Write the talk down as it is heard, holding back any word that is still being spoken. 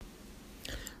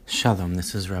Shalom,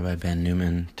 this is Rabbi Ben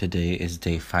Newman. Today is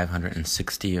day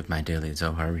 560 of my daily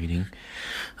Zohar reading.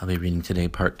 I'll be reading today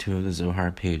part 2 of the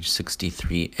Zohar, page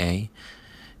 63a,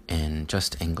 in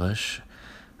just English.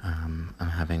 I'm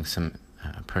having some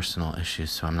personal issues,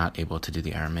 so I'm not able to do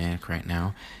the Aramaic right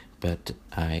now, but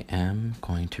I am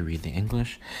going to read the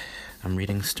English. I'm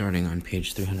reading starting on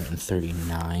page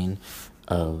 339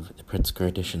 of the Pritzker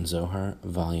Edition Zohar,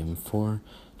 volume 4,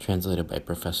 translated by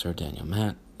Professor Daniel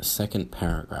Matt. The second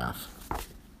paragraph.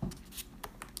 I'm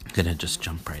going to just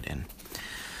jump right in.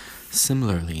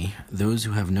 Similarly, those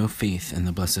who have no faith in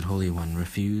the Blessed Holy One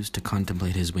refuse to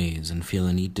contemplate his ways and feel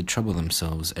a need to trouble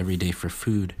themselves every day for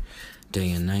food, day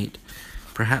and night.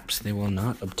 Perhaps they will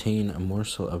not obtain a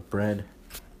morsel of bread.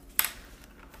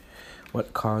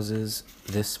 What causes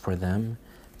this for them?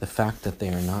 The fact that they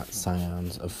are not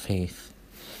scions of faith.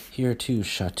 Here too,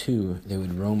 shatu, they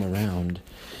would roam around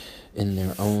in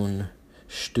their own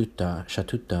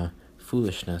shatuta,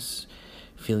 foolishness,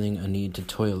 feeling a need to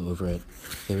toil over it.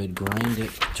 They would grind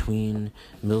it between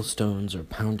millstones or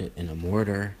pound it in a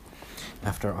mortar.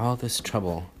 After all this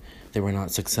trouble, they were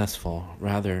not successful.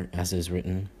 Rather, as is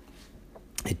written,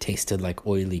 it tasted like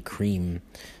oily cream.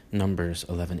 Numbers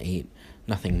 11:8.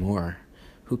 Nothing more.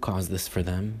 Who caused this for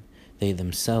them? They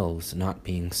themselves, not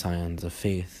being scions of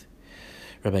faith.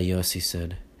 Rabbi Yossi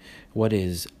said, "What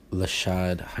is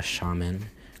lashad hashamen?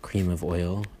 Cream of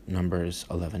oil," Numbers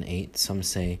 11:8. Some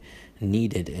say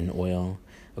kneaded in oil,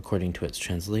 according to its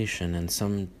translation, and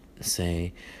some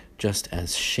say just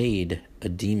as shade, a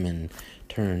demon,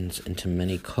 turns into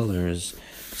many colors,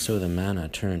 so the manna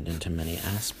turned into many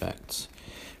aspects.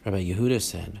 Rabbi Yehuda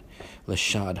said,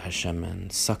 Lashad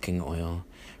hashamen, sucking oil.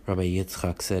 Rabbi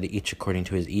Yitzchak said, each according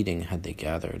to his eating had they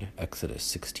gathered, Exodus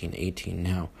 16:18.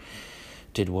 Now,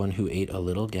 did one who ate a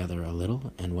little gather a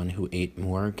little, and one who ate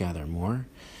more gather more?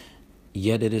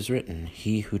 Yet it is written,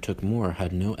 he who took more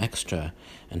had no extra,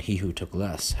 and he who took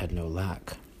less had no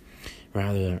lack.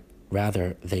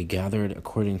 Rather, they gathered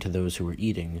according to those who were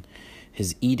eating.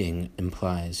 His eating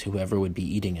implies whoever would be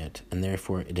eating it, and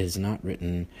therefore it is not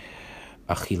written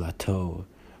achilato,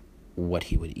 what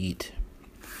he would eat.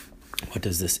 What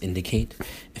does this indicate?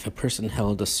 If a person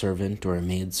held a servant or a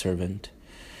maidservant,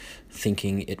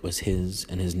 thinking it was his,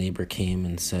 and his neighbor came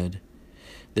and said,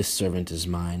 "This servant is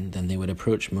mine," then they would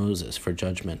approach Moses for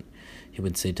judgment. He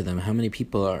would say to them, "How many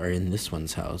people are in this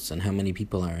one's house, and how many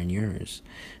people are in yours?"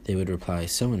 They would reply,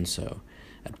 "So and so."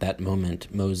 At that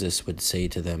moment, Moses would say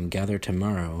to them, "Gather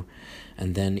tomorrow,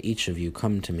 and then each of you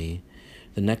come to me."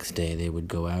 The next day they would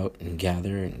go out and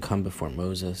gather and come before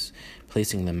Moses,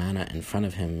 placing the manna in front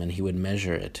of him, and he would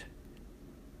measure it.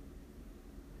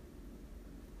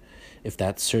 If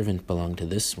that servant belonged to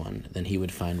this one, then he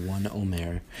would find 1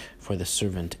 omer for the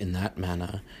servant in that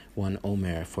manna, 1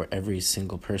 omer for every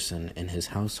single person in his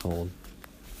household.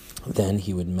 Then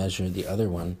he would measure the other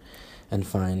one and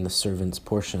find the servant's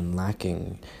portion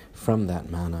lacking from that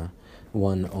manna,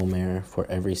 1 omer for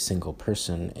every single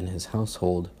person in his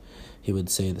household. He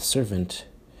would say, the servant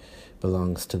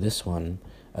belongs to this one,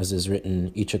 as is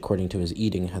written, each according to his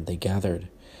eating had they gathered.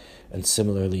 And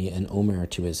similarly, an omer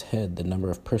to his head, the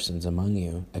number of persons among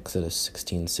you, Exodus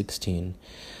 16:16.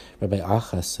 Rabbi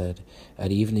Acha said,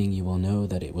 at evening you will know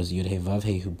that it was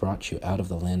Yod-Heh-Vav-Heh who brought you out of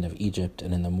the land of Egypt,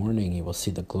 and in the morning you will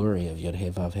see the glory of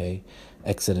Yod-Heh-Vav-Heh,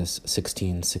 Exodus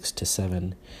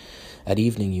 16:6-7. At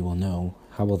evening you will know.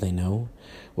 How will they know?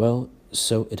 Well,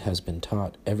 so it has been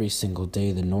taught. Every single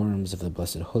day the norms of the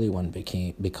Blessed Holy One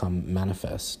become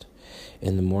manifest.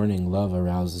 In the morning, love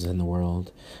arouses in the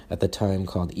world. At the time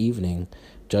called evening,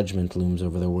 judgment looms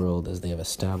over the world as they have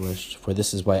established. For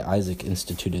this is why Isaac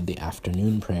instituted the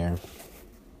afternoon prayer.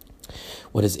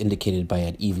 What is indicated by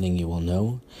at evening you will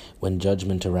know? When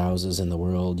judgment arouses in the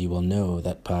world, you will know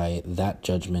that by that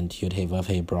judgment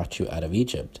Yod-Heh-Vav-Heh brought you out of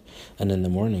Egypt. And in the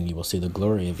morning you will see the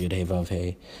glory of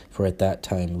Yod-Heh-Vav-Heh. For at that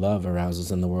time love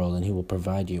arouses in the world, and he will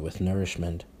provide you with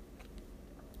nourishment.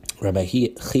 Rabbi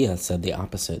Chia said the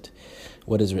opposite.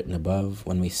 What is written above?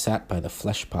 When we sat by the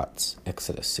flesh pots,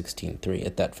 Exodus 16:3.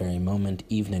 At that very moment,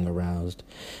 evening aroused.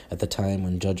 At the time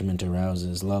when judgment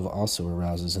arouses, love also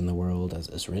arouses in the world, as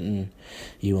is written.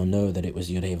 You will know that it was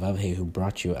Yod-Heh-Vav-Heh who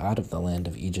brought you out of the land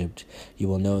of Egypt. You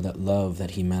will know that love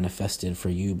that he manifested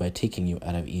for you by taking you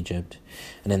out of Egypt.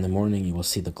 And in the morning you will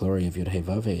see the glory of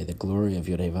Yod-Heh-Vav-Heh. The glory of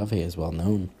Yod-Heh-Vav-Heh is well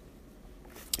known.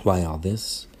 Why all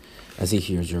this? As he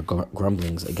hears your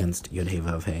grumblings against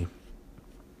Yod-Heh-Vav-Heh,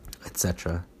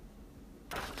 etc.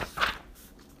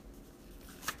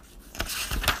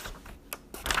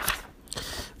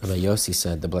 Rabbi Yossi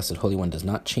said, the Blessed Holy One does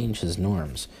not change his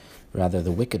norms. Rather,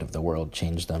 the wicked of the world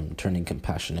change them, turning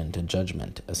compassion into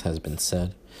judgment, as has been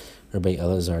said. Rabbi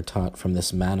Elazar taught, from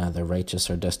this manna the righteous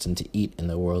are destined to eat in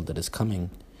the world that is coming.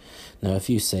 Now if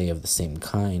you say of the same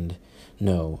kind,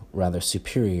 no, rather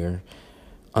superior,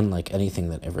 unlike anything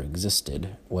that ever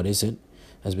existed, what is it?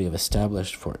 As we have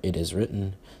established, for it is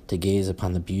written, to gaze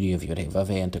upon the beauty of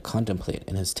Yod-Heh-Vav-Heh and to contemplate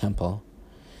in his temple.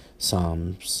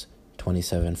 Psalms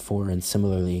 27:4, and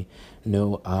similarly,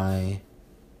 no eye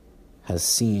has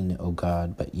seen, O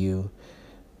God, but you,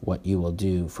 what you will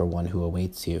do for one who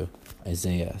awaits you.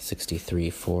 Isaiah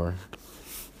 63:4.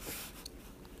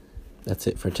 That's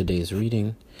it for today's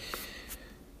reading.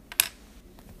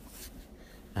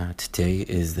 Today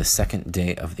is the second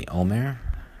day of the Omer,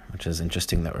 which is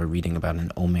interesting that we're reading about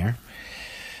an Omer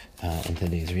in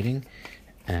today's reading.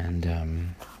 And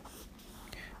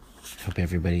hope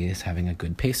everybody is having a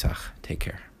good Pesach. Take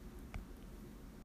care.